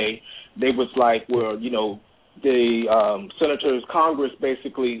other day, they was like, well, the senators, Congress,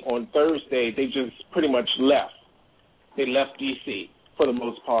 basically on Thursday, they just pretty much left. They left D.C. for the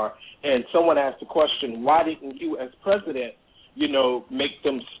most part. And someone asked the question, why didn't you as president, make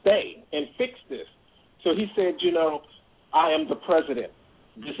them stay and fix this? So he said, I am the president.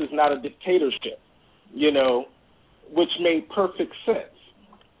 This is not a dictatorship, which made perfect sense.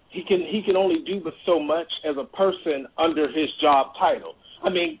 He can only do but so much as a person under his job title. I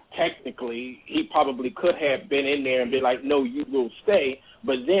mean, technically, he probably could have been in there and been like, no, you will stay.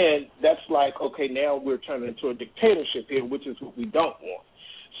 But then that's like, okay, now we're turning into a dictatorship here, which is what we don't want.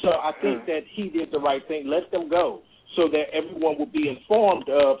 So I think that he did the right thing. Let them go so that everyone will be informed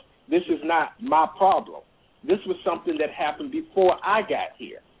of this is not my problem. This was something that happened before I got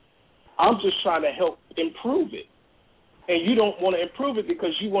here. I'm just trying to help improve it. And you don't want to improve it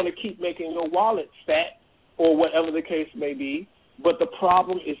because you want to keep making your wallet fat or whatever the case may be. But the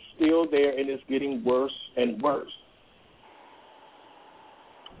problem is still there, and it's getting worse and worse.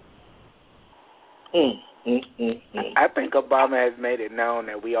 I think Obama has made it known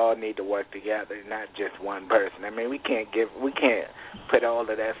that we all need to work together, not just one person. I mean, we can't put all of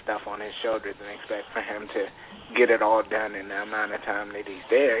that stuff on his shoulders and expect for him to get it all done in the amount of time that he's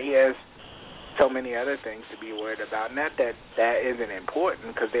there. He has so many other things to be worried about. Not that that isn't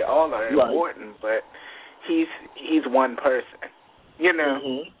important, because they all are important, but he's one person, you know.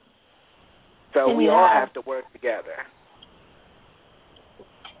 Mm-hmm. So we all have to work together.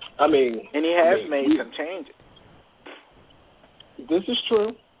 I mean, and he has made some changes. This is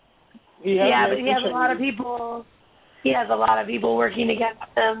true. But he has a lot of people. He has a lot of people working against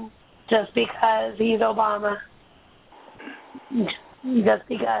him just because he's Obama. Just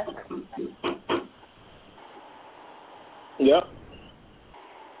because. Yep.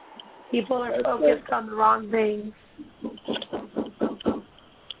 People are focused on the wrong things.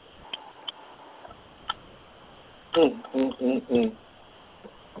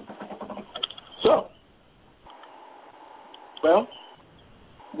 So, well,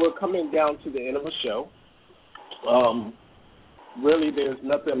 we're coming down to the end of the show. Really, there's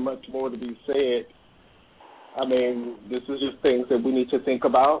nothing much more to be said. I mean, this is just things that we need to think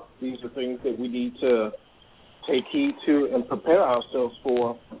about. These are things that we need to take heed to and prepare ourselves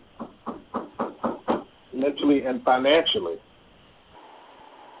for mentally and financially.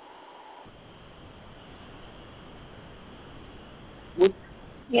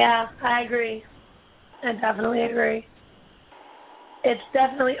 Yeah, I agree. I definitely agree. It's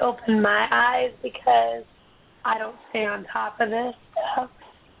definitely opened my eyes because I don't stay on top of this stuff.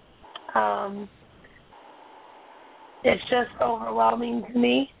 It's just overwhelming to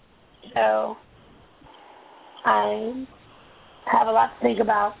me. So I have a lot to think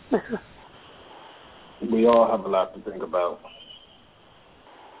about. We all have a lot to think about.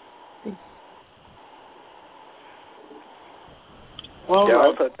 Well,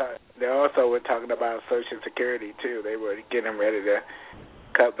 they also were talking about Social Security too. They were getting ready to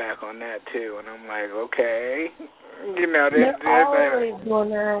cut back on that too, and I'm like, okay, you know, they're always doing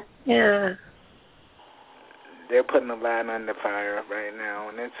that. Yeah, they're putting a line on the fire right now,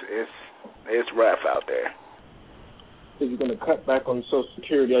 and it's rough out there. So you're going to cut back on Social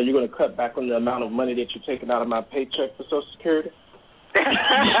Security? Are you going to cut back on the amount of money that you're taking out of my paycheck for Social Security?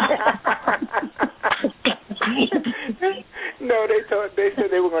 No, they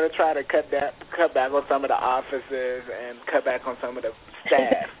said they were going to try to cut back on some of the offices and cut back on some of the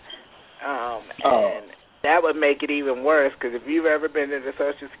staff, and that would make it even worse. Because if you've ever been in the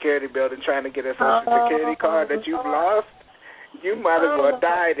Social Security building trying to get a Social Security card that you've lost, you might as well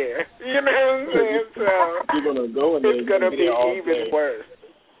die there. You know what I'm saying? So you're going to go in there. It's going to be even worse.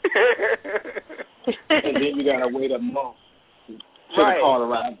 And then you got to wait a month till the card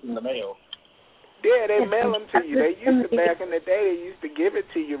arrives in the mail. Yeah, they mail them to you. They used to, back in the day, they used to give it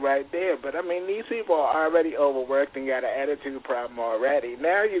to you right there. But, I mean, these people are already overworked and got an attitude problem already.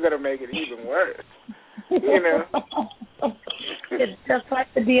 Now you're going to make it even worse. You know? It's just like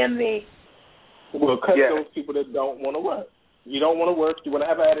the DMV. Well, cut those people that don't want to work. You don't want to work. You want to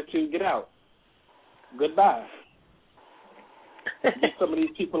have an attitude, get out. Goodbye. Get some of these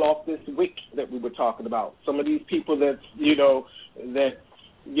people off this wick that we were talking about. Some of these people that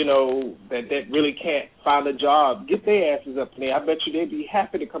really can't find a job, get their asses up in there. I bet you they'd be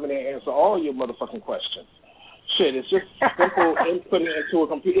happy to come in there and answer all your motherfucking questions. Shit, it's just simple inputting into a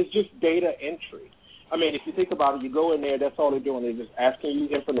computer. It's just data entry. I mean, if you think about it, you go in there, that's all they're doing. They're just asking you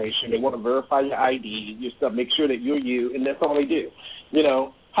information. They want to verify your ID, your stuff, make sure that you're you, and that's all they do. You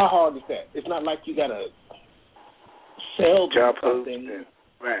know, how hard is that? It's not like you got to sell them something.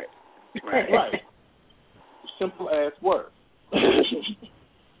 Right. Simple as work.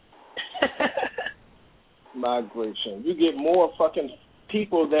 Migration. You get more fucking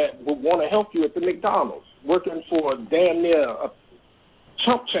people that would want to help you at the McDonald's working for damn near a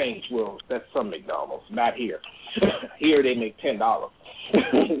chump change. Well, that's some McDonald's, not here. Here they make $10.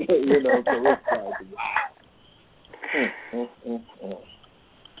 You know, so it's like, wow.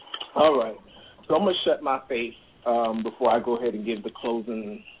 All right. So I'm going to shut my face before I go ahead and give the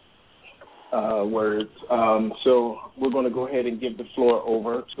closing words. So we're going to go ahead and give the floor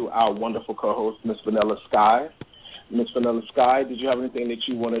over to our wonderful co-host, Miss Vanilla Sky. Miss Vanilla Sky, did you have anything that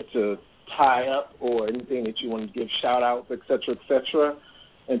you wanted to tie up or anything that you wanted to give shout-outs, et cetera,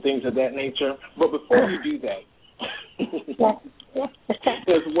 and things of that nature? But before you do that,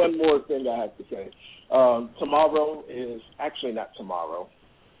 there's one more thing I have to say. Tomorrow is actually not tomorrow.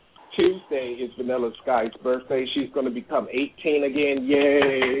 Tuesday is Vanilla Sky's birthday. She's going to become 18 again.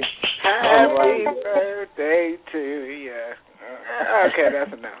 Yay. Happy birthday to you. Okay,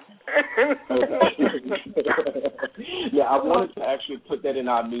 that's enough. Yeah, I wanted to actually put that in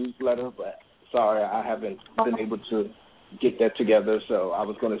our newsletter, but sorry, I haven't been able to get that together, so I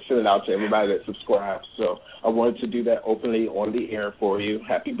was going to send it out to everybody that subscribes. So I wanted to do that openly on the air for you.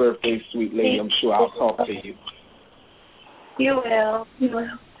 Happy birthday, sweet lady. I'm sure I'll talk to you. You will.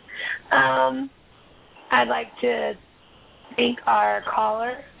 I'd like to thank our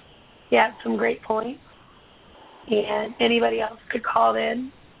caller. He had some great points. And anybody else could call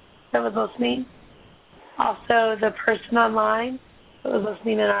in that was listening. Also, the person online that was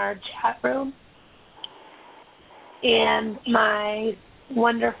listening in our chat room. And my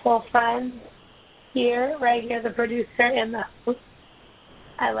wonderful friends here, right here, the producer and the host.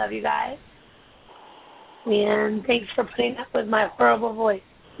 I love you guys. And thanks for putting up with my horrible voice.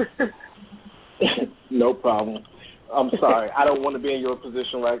 No problem. I'm sorry. I don't want to be in your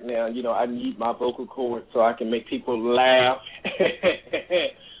position right now. You know, I need my vocal cords so I can make people laugh.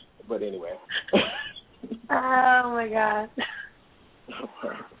 But anyway. Oh, my God.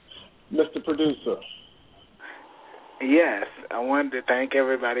 Mr. Producer. Yes, I wanted to thank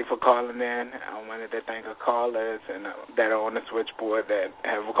everybody for calling in. I wanted to thank our callers and that are on the switchboard that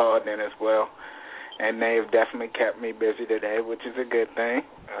have called in as well. And they've definitely kept me busy today, which is a good thing.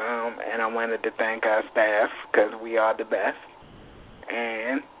 And I wanted to thank our staff because we are the best.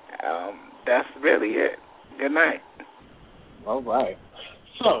 And that's really it. Good night. All right.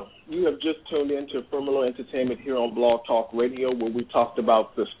 So you have just tuned in to Firmalo Entertainment here on Blog Talk Radio, where we talked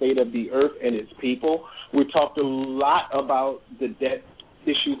about the state of the earth and its people. We talked a lot about the debt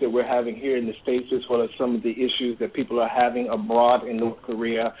issues that we're having here in the States, as well as some of the issues that people are having abroad in North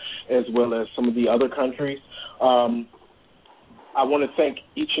Korea, as well as some of the other countries. I want to thank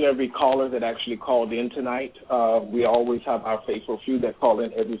each and every caller that actually called in tonight. We always have our faithful few that call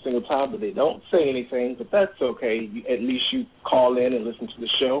in every single time, but they don't say anything, but that's okay. At least you call in and listen to the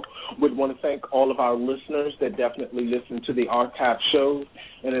show. We'd want to thank all of our listeners that definitely listen to the archive shows.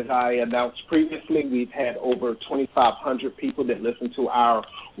 And as I announced previously, we've had over 2,500 people that listen to our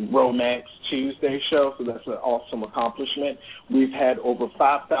Romance Tuesday show, so that's an awesome accomplishment. We've had over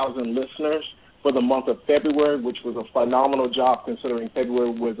 5,000 listeners for the month of February, which was a phenomenal job considering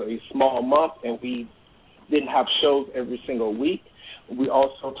February was a small month and we didn't have shows every single week. We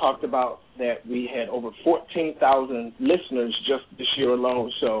also talked about that we had over 14,000 listeners just this year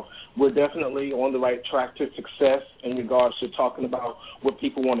alone, so we're definitely on the right track to success in regards to talking about what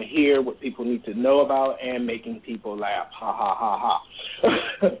people want to hear, what people need to know about, and making people laugh. Ha, ha, ha, ha.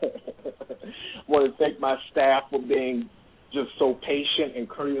 I want to thank my staff for being just so patient and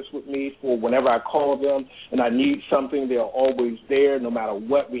courteous with me. For whenever I call them and I need something, they're always there no matter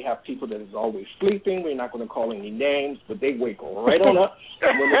what. We have people that is always sleeping. We're not going to call any names, but they wake right on up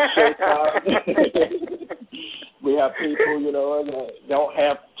when it's showtime. We have people, you know, that don't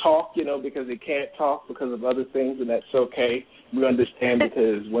have talk, you know, because they can't talk because of other things, and that's okay. We understand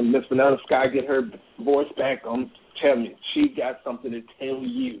because when Miss Vanilla Sky get her voice back, tell me, she got something to tell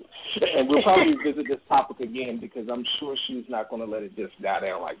you. And we'll probably visit this topic again because I'm sure she's not going to let it just die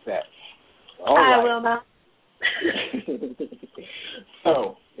down like that. All right. I will not.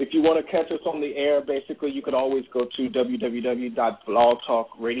 So, if you want to catch us on the air, basically you could always go to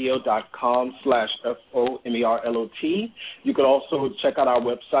www.blogtalkradio.com/FOMERLOT. You could also check out our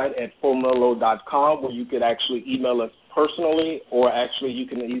website at FOMERLO.com, where you could actually email us personally, or actually you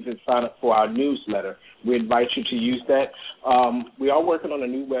can even sign up for our newsletter. We invite you to use that. We are working on a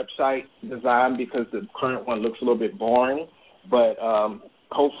new website design because the current one looks a little bit boring, but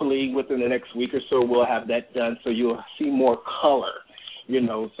hopefully within the next week or so we'll have that done so you'll see more color. You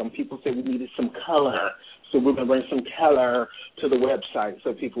know, some people say we needed some color, so we're going to bring some color to the website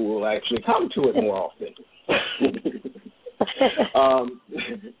so people will actually come to it more often.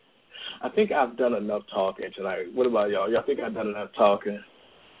 I think I've done enough talking tonight. What about y'all? Y'all think I've done enough talking?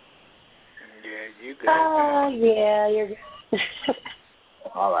 Yeah, you good. Yeah, you're good.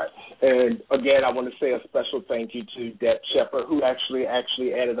 All right. And, again, I want to say a special thank you to Deb Shepard, who actually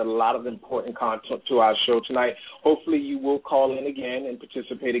added a lot of important content to our show tonight. Hopefully you will call in again and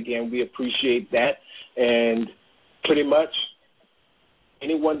participate again. We appreciate that. And pretty much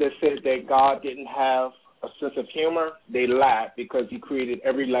anyone that said that God didn't have a sense of humor, they lied because he created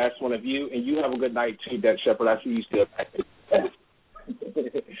every last one of you. And you have a good night, too, Deb Shepard. I see you still active.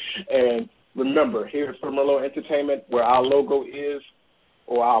 And remember, here at Firmalo Entertainment, where our logo is,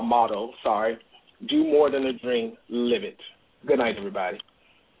 or our motto, do more than a dream, live it. Good night, everybody.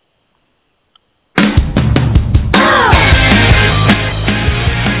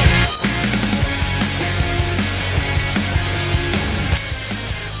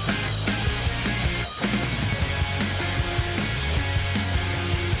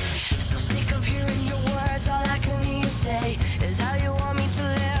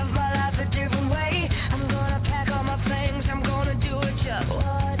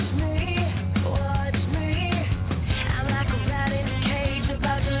 Watch me, I'm like a rat in a cage.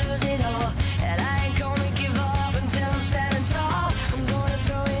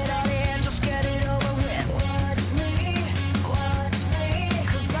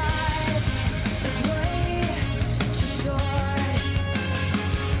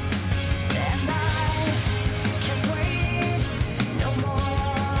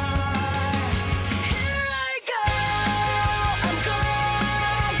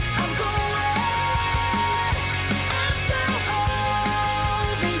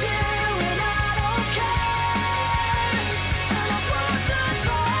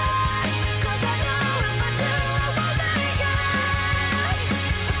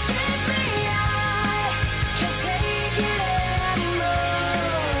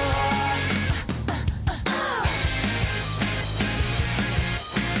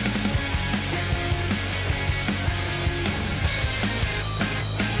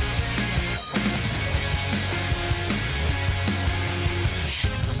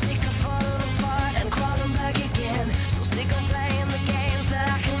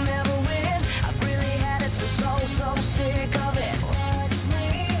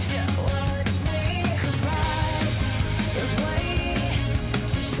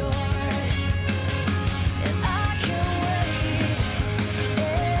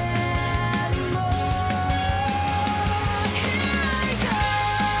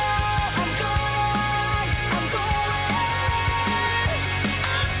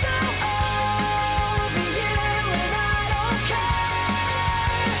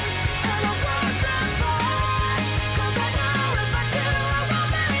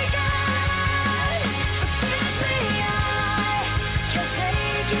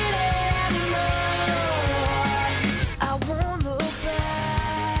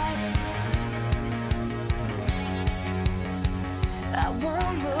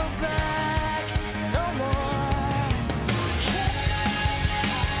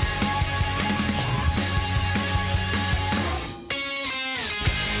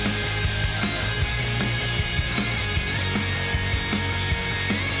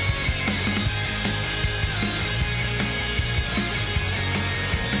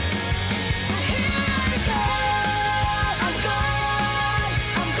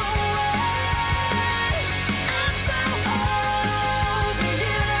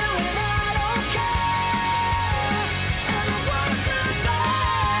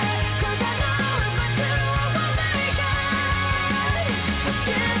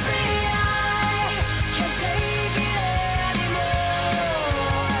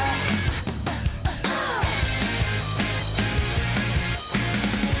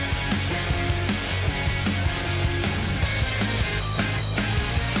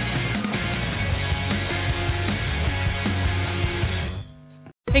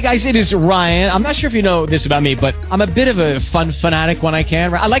 Hey guys, it is Ryan. I'm not sure if you know this about me, but I'm a bit of a fun fanatic when I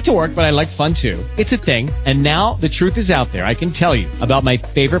can. I like to work, but I like fun too. It's a thing. And now the truth is out there. I can tell you about my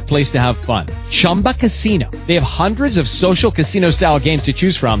favorite place to have fun. Chumba Casino. They have hundreds of social casino style games to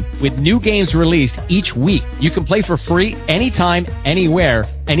choose from with new games released each week. You can play for free anytime, anywhere.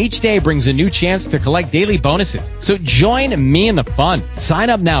 And each day brings a new chance to collect daily bonuses. So join me in the fun. Sign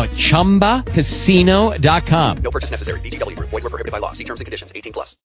up now at ChumbaCasino.com. No purchase necessary. VGW Group. Void where prohibited by law. See terms and conditions. 18+.